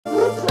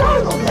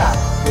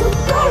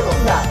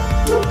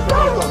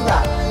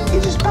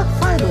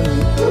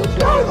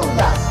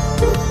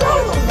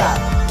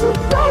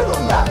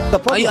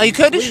Are you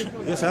Kurdish?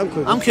 Yes, I'm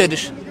Kurdish. I'm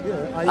Kurdish.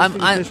 I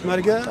speak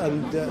Peshmerga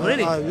and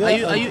Really?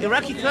 Are you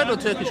Iraqi Kurd or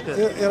Turkish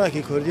Kurd?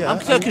 Iraqi Kurd, yeah. I'm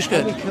Turkish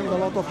Kurd. We killed a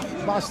lot of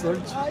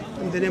bastards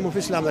in the name of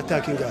Islam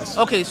attacking us.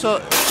 Okay, so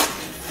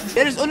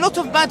there is a lot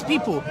of bad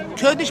people,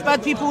 Kurdish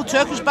bad people,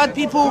 Turkish bad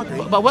people.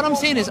 But what I'm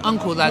saying is,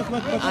 uncle, like,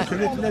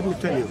 Let me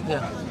tell you.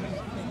 yeah,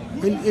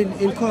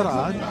 In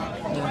Qur'an,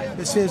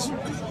 it says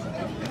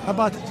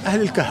about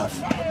Ahl al-Kahf.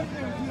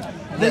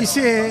 They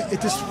say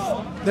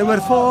there were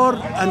four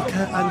and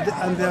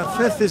the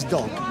fifth is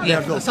dog.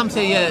 yeah. Dog. Some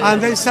say yeah. And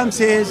then some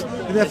says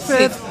the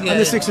fifth yeah, and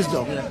the yeah. sixth is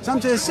dog. Yeah.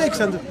 Some say six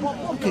and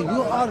okay,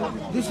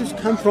 this is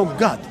come from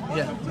God.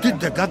 Yeah. Did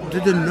the God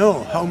didn't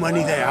know how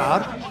many they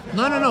are?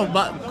 No.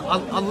 But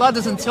Allah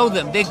doesn't tell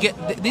them.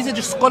 These are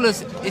just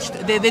scholars.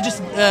 They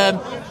just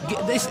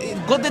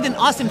God didn't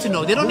ask them to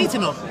know. They don't need to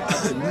know.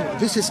 No,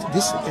 this.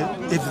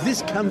 If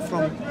this come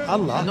from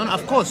Allah, No,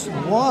 of course.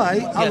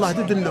 why Allah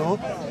didn't know?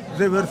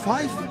 There were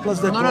five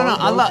plus the dog.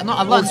 Allah,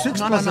 or six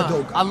plus the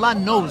dog. Allah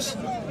knows,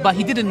 but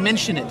He didn't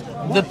mention it.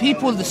 The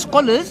people, the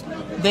scholars,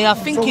 they are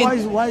thinking.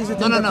 So why is it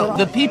no, in no, the no. Quran?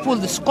 The people,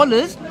 the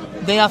scholars,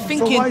 they are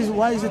thinking. So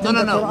why is it no, in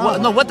no, the no,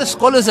 Quran? no. What the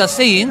scholars are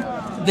saying.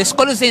 The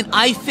scholars saying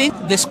I think.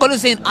 The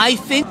scholars saying I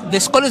think. The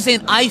scholars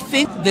saying I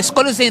think. The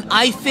scholars saying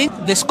I think.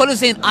 The scholars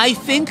saying I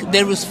think.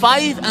 There was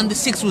five and the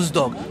sixth was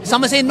dog.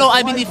 Some are saying no.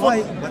 I believe.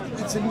 Why? But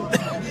it's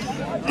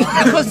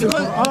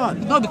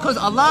because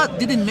Allah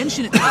didn't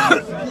mention it.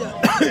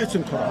 it's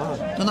in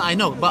Quran. No, I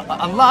know, but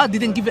Allah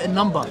didn't give it a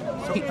number.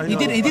 He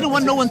didn't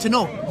want no one to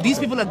know. These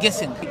people are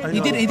guessing. He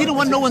didn't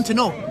want no one to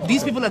know.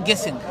 These people are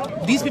guessing.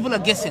 These people are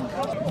guessing.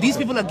 These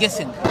people are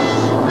guessing.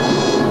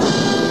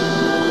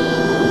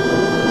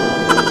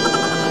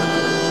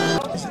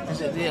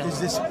 Is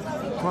this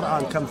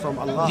Quran come from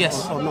Allah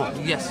Yes. or not?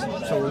 Yes.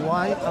 So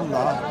why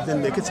Allah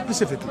didn't make it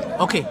specifically?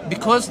 Okay,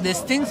 because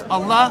there's things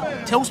Allah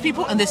tells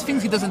people and there's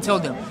things He doesn't tell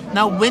them.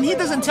 Now, when He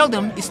doesn't tell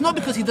them, it's not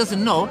because He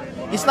doesn't know.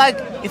 It's like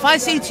if I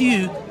say to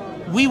you,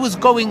 we was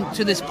going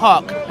to this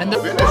park and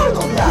You're finished.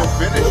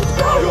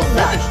 You're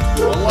finished.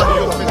 Wallahi,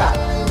 you're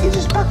finished. It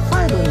just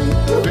backfired on you.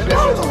 You're finished.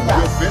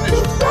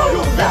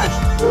 You're finished.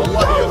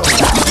 Wallahi, you're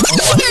finished.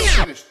 Wallahi,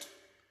 you're finished.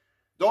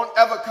 Don't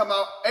ever come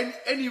out.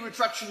 Any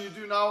retraction you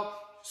do now,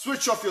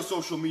 switch off your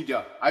social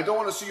media. I don't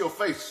want to see your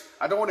face.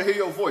 I don't want to hear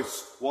your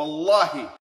voice. Wallahi.